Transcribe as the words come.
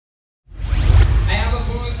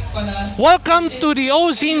Welcome to the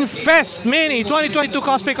Ozine Fest Mini 2022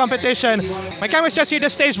 Cosplay Competition. My camera's just here the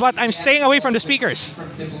stage, but I'm staying away from the speakers.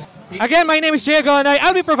 Again, my name is Agonoy.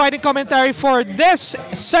 I'll be providing commentary for this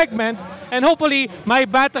segment, and hopefully my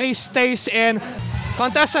battery stays in.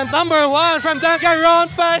 Contestant number 1 from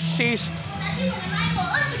Danganronpa, she's...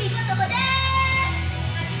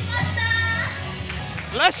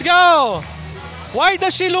 Let's go! Why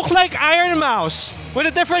does she look like Iron Mouse with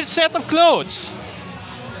a different set of clothes?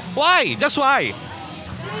 Why? Just why?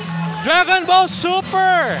 Dragon Ball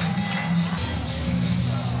Super!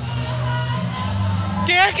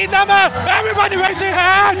 Kiki naman! Everybody raise your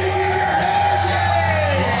hands!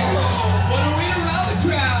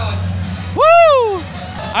 Woo!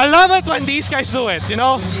 I love it when these guys do it, you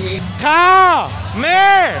know? How?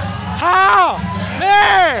 Mer! How?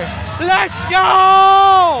 Mer! Let's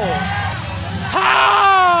go!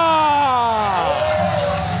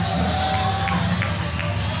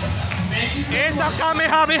 It's a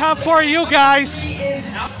Kamehameha for you guys.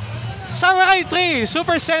 Samurai 3,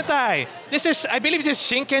 Super Sentai. This is, I believe this is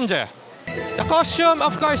Shinkenja. The costume,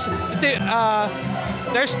 of course, there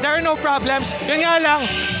are no problems. Yun nga lang,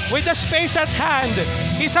 with the space at hand,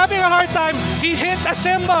 he's having a hard time. He hit a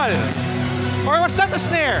cymbal. Or was that a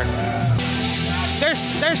snare?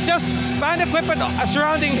 There's just band equipment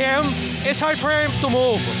surrounding him. It's hard for him to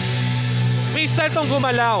move. Freestyle tong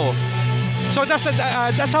gumalaw. So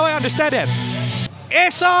that's how I understand it.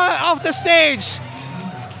 It's off the stage.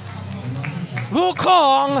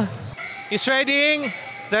 Wukong is readying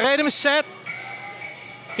the rhythm set.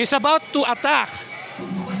 He's about to attack.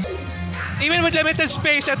 Even with limited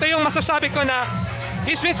space, ito yung masasabi ko na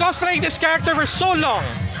he's been cosplaying this character for so long.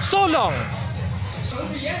 So long.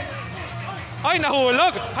 Ay,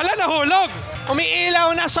 nahulog! Hala, nahulog!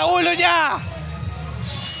 Umiilaw na sa ulo niya!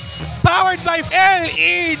 Powered by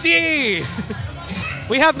LED!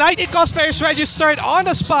 We have 90 cosplayers registered on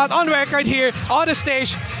the spot, on record here, on the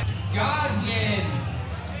stage. Godwin!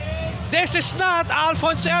 This is not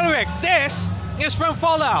Alphonse Elric. This is from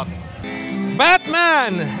Fallout.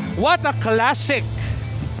 Batman! What a classic!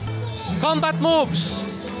 Combat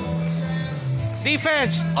moves.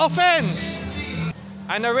 Defense. Offense.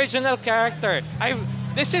 An original character.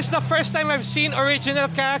 This is the first time I've seen original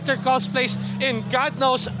character cosplays in God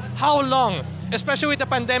knows how long. Especially with the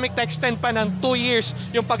pandemic to extend pa ng 2 years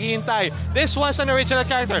yung paghihintay. This one's an original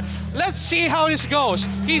character. Let's see how this goes.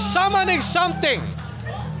 He's summoning something.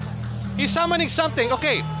 He's summoning something.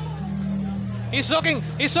 Okay. He's looking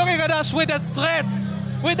at us with a threat.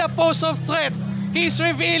 With a pose of threat. He's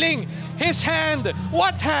revealing his hand.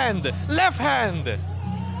 What hand? Left hand.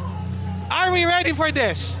 Are we ready for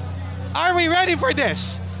this? Are we ready for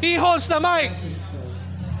this? He holds the mic.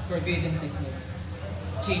 Forbidden technique.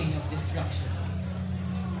 Chain of destruction.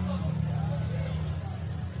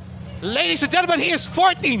 Ladies and gentlemen, he is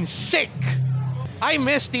 14 sick. I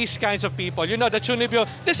miss these kinds of people. You know, the Chunibyo.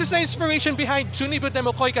 This is the inspiration behind Chunibyo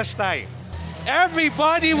Demokoi Kastai.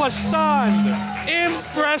 Everybody was stunned.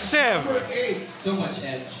 Impressive. So much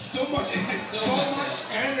edge. So much edge. So much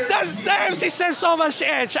edge. The MC says so much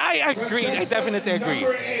edge. I agree. I definitely agree.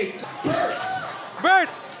 Number 8, Bert.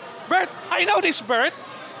 Bert. I know this Bert.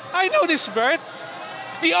 I know this Bert.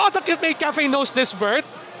 The Autocute Made Cafe knows this Bert.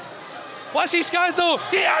 What's he gonna do?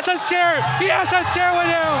 He has a chair. He has a chair with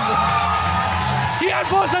him. He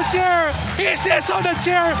unfolds a chair. He sits on the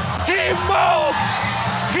chair. He moves.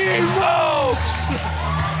 He moves.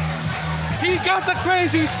 He got the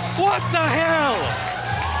crazies. What the hell?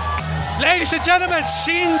 Ladies and gentlemen,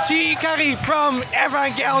 Shinji Ikari from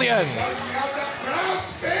Evangelion.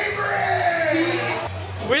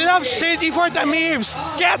 We love Shinji for the memes.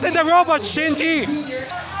 Get in the robot, Shinji.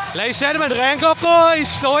 Ladies and gentlemen, Rengoku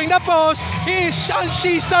is throwing the pose. He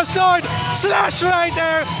unsheathes the sword. Slash right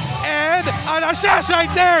there. And an assassin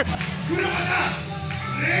right there.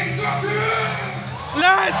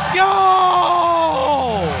 Let's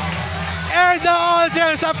go! And the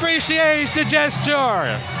audience appreciates the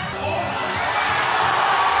gesture.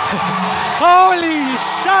 Holy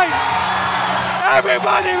shit!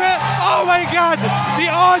 Everybody, oh my god!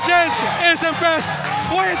 The audience is impressed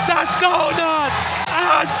with that donut!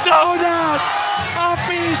 A donut! A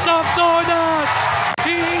piece of donut!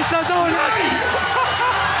 He is a donut!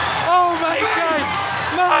 Oh my god!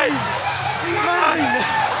 Mine! Mine!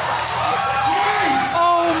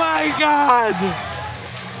 Oh my god!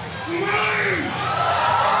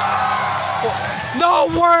 No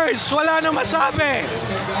words! Wala nang masabi!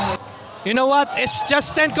 You know what? It's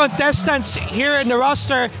just 10 contestants here in the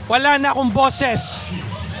roster. Wala na akong boses.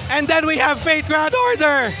 And then we have Fate Grand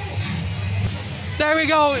Order. There we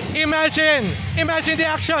go. Imagine the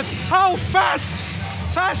actions. How fast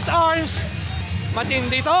Fast arms.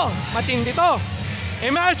 Matindi to. Matindi to.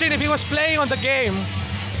 Imagine if he was playing on the game.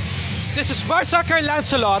 This is Berserker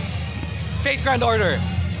Lancelot. Fate Grand Order.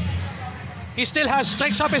 He still has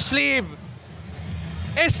tricks up his sleeve.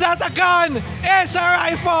 It's not a gun. It's a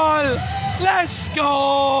rifle. Let's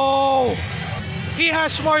go. He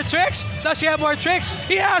has more tricks. Does he have more tricks?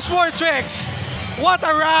 He has more tricks. What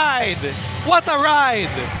a ride. What a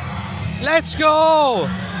ride. Let's go.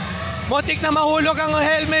 Muntik na mahulog ang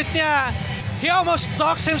helmet niya. He almost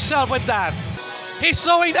talks himself with that. He's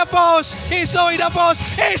throwing the pose. He's throwing the pose.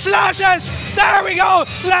 He slashes. There we go.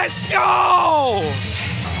 Let's go.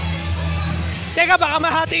 Teka, baka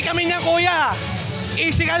mahati kami niya, kuya.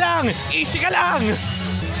 Easy ka lang. Easy ka lang.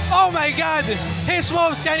 Oh my God. His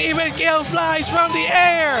moves can even kill flies from the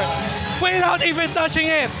air without even touching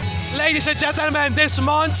it. Ladies and gentlemen, this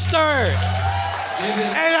monster.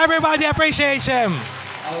 And everybody appreciates him.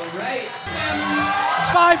 All right.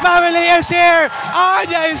 Spy Family is here.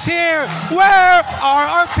 Anya is here. Where are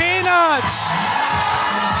our peanuts?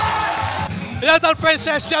 Little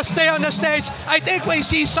Princess, just stay on the stage. I think we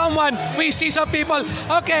see someone. We see some people.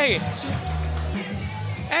 Okay.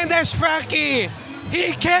 And there's Frankie.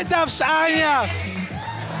 He kidnaps Anya.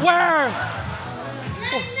 Where?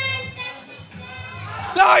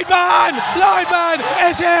 Lloydman! Lloydman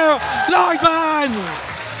is here! Lloydman!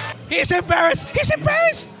 He's embarrassed! He's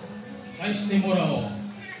embarrassed!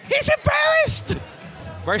 He's embarrassed!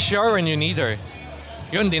 We're sure when you need her.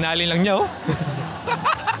 Yun, dinali lang niya, oh.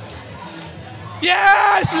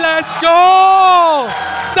 Yes! Let's go!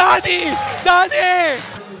 Daddy! Daddy!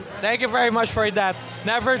 Thank you very much for that.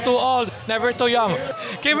 Never too old, never too young.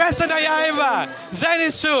 Kimesu no Yaiba,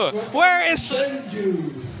 Zenitsu, where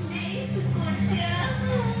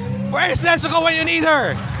is Nezuko when you need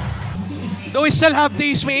her? Do we still have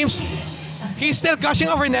these memes? He's still gushing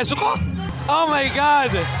over Nezuko? Oh my God!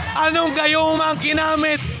 Anong gayumang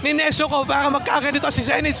ginamit ni Nezuko para magkaganito si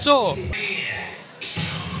Zenitsu?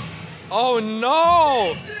 Oh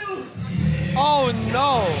no! Oh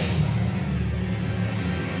no!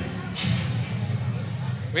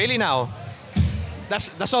 Really now?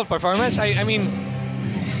 That's all performance? I mean...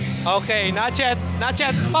 Okay, not yet. Not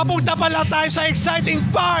yet. Papunta pala tayo sa exciting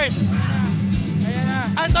part!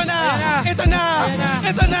 Ito na! Ito na!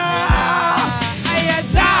 Ito na! Ayan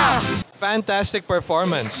na! Fantastic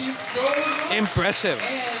performance. Impressive.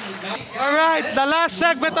 Alright, the last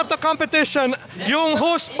segment of the competition. Yung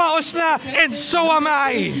host paus na, and so am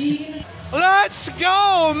I. Let's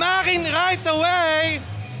go! Marin right away!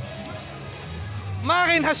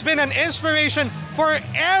 Marin has been an inspiration for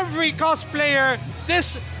every cosplayer.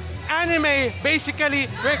 This anime basically...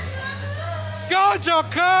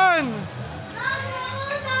 Gojo-kun!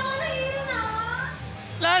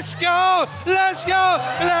 Let's go! Let's go!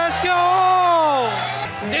 Let's go!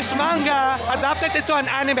 This manga, adapted into an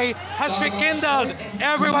anime, has rekindled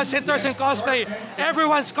everyone's interest in cosplay.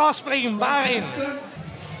 Everyone's cosplaying Marin.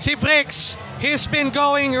 Si Brix, he's been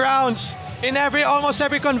going rounds in almost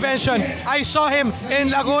every convention. I saw him in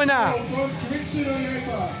Laguna.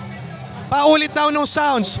 Paulit daw nung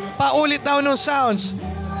sounds. Paulit daw nung sounds.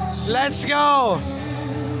 Let's go.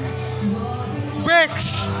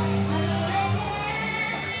 Brix.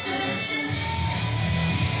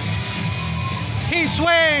 He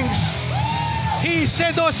swings. He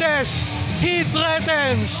seduces. He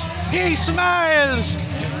threatens. He smiles.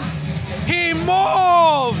 He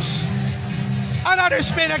moves. Another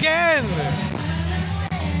spin again.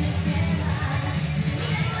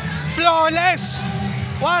 Flawless.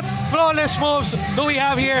 What flawless moves do we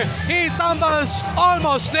have here? He tumbles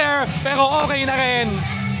almost there, pero okay na rin.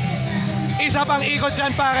 Isa pang ikot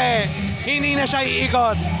dyan, pare. Hindi na siya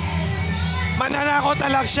iikot. Mananakot na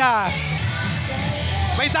lang siya.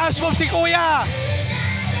 May taas move si Kuya.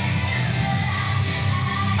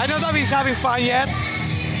 I don't know if he's having fun yet.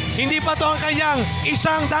 Hindi pa to ang kanyang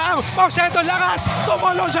 100% lakas.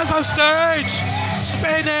 Tumulong siya sa stage.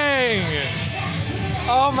 Spinning.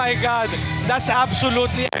 Oh my God. That's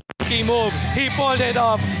absolutely a key move. He pulled it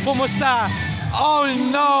off. Kumusta? Oh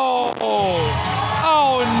no.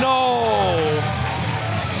 Oh no.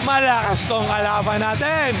 Malakas tong kalaban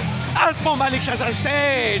natin. At bumalik siya sa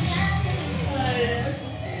stage.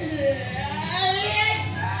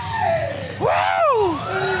 Woo!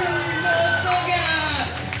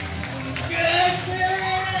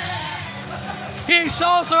 He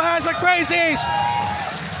also has a crazies.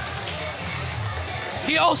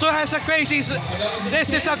 He also has a crazies.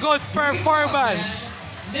 This is a good performance.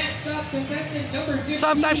 Next up, contestant number 15.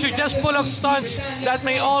 Sometimes you just pull off stunts that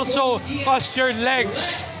may also cost your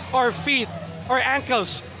legs or feet or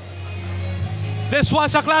ankles. This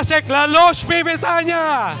one's a classic, La Loche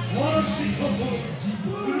Pivitania.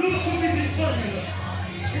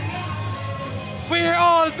 We're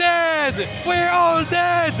all dead! We're all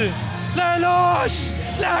dead! La Loche!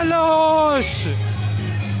 La Loche!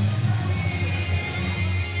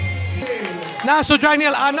 Now, so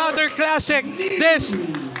Daniel, another classic. This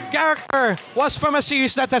character was from a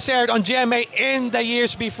series that has aired on GMA in the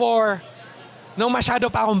years before. Nung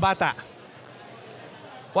masyado pa akong bata.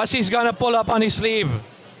 What's he's gonna pull up on his sleeve?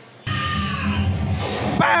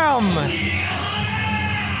 Bam!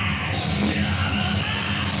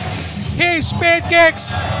 His speed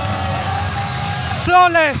kicks!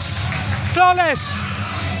 Flawless! Flawless!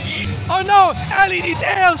 Oh no! LED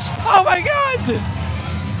tails! Oh my god!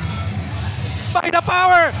 By the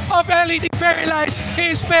power of LED fairy lights,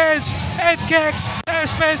 he spins and kicks and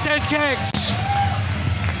spins and kicks.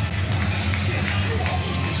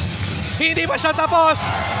 Hindi pa siya tapos.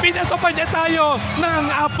 Pinato pa niya tayo ng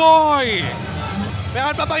apoy.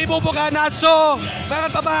 Meron pa bang ibubuga, Natsu?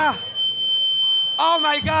 Meron pa ba? Oh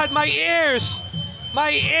my God, my ears!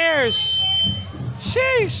 My ears!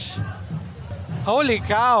 Sheesh! Holy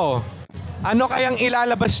cow! Ano kayang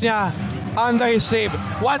ilalabas niya under his sleeve?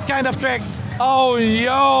 What kind of trick? Oh,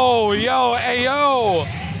 yo! Yo! Ayo!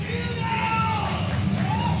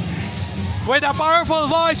 With a powerful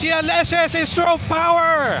voice, he unleashes his true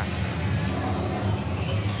power!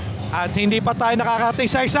 At hindi pa tayo nakakarating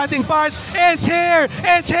sa exciting part. It's here!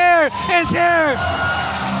 It's here! It's here!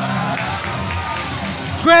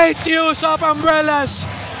 Great use of umbrellas!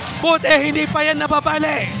 Buti hindi pa yan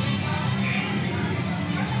napabali!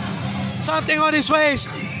 Something on his waist!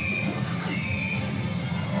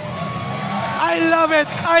 I love it!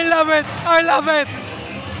 I love it! I love it!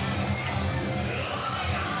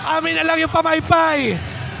 Amin na lang yung pamaypay!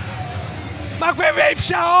 Magpe-vape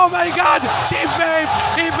siya! Oh my God! She vape!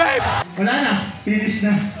 He vape! Wala na. Finish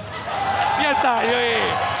na. Yan tayo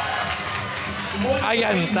eh!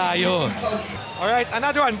 Ayan tayo! Alright,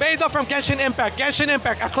 another one. Beidou from Genshin Impact. Genshin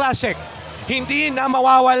Impact, a classic. Hindi na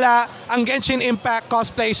mawawala ang Genshin Impact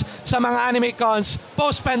cosplays sa mga anime cons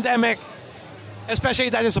post-pandemic. Especially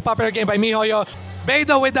that is a popular game by MiHoYo.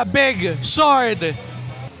 Beidou with a big sword.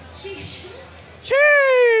 Sheesh!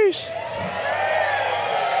 Sheesh!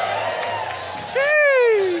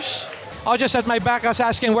 Oh, just at my back, I was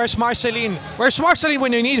asking, where's Marceline? Where's Marceline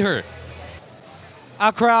when you need her?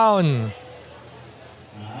 A crown.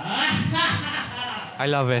 I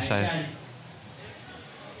love it.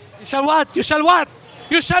 You shall what? You shall what?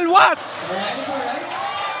 You shall what?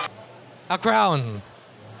 A crown.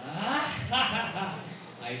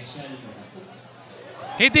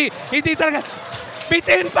 Hindi talaga.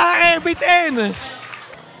 Bitin pare, bitin.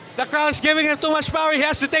 The crown's giving him too much power. He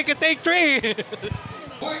has to take a take 3.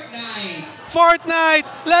 Fortnite.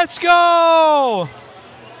 Let's go.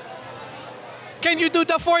 Can you do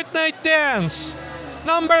the Fortnite dance?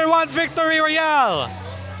 #1 victory royale.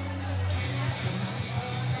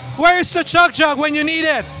 Where's the chug jug when you need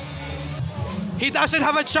it? He doesn't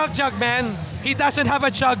have a chug jug, man. He doesn't have a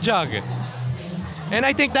chug jug. And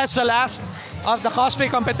I think that's the last of the cosplay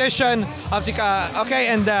competition of the okay,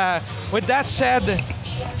 and with that said,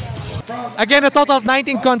 again, a total of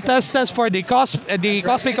 19 contestants for the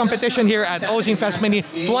cosplay competition here at Ozine Fest Mini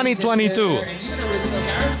 2022.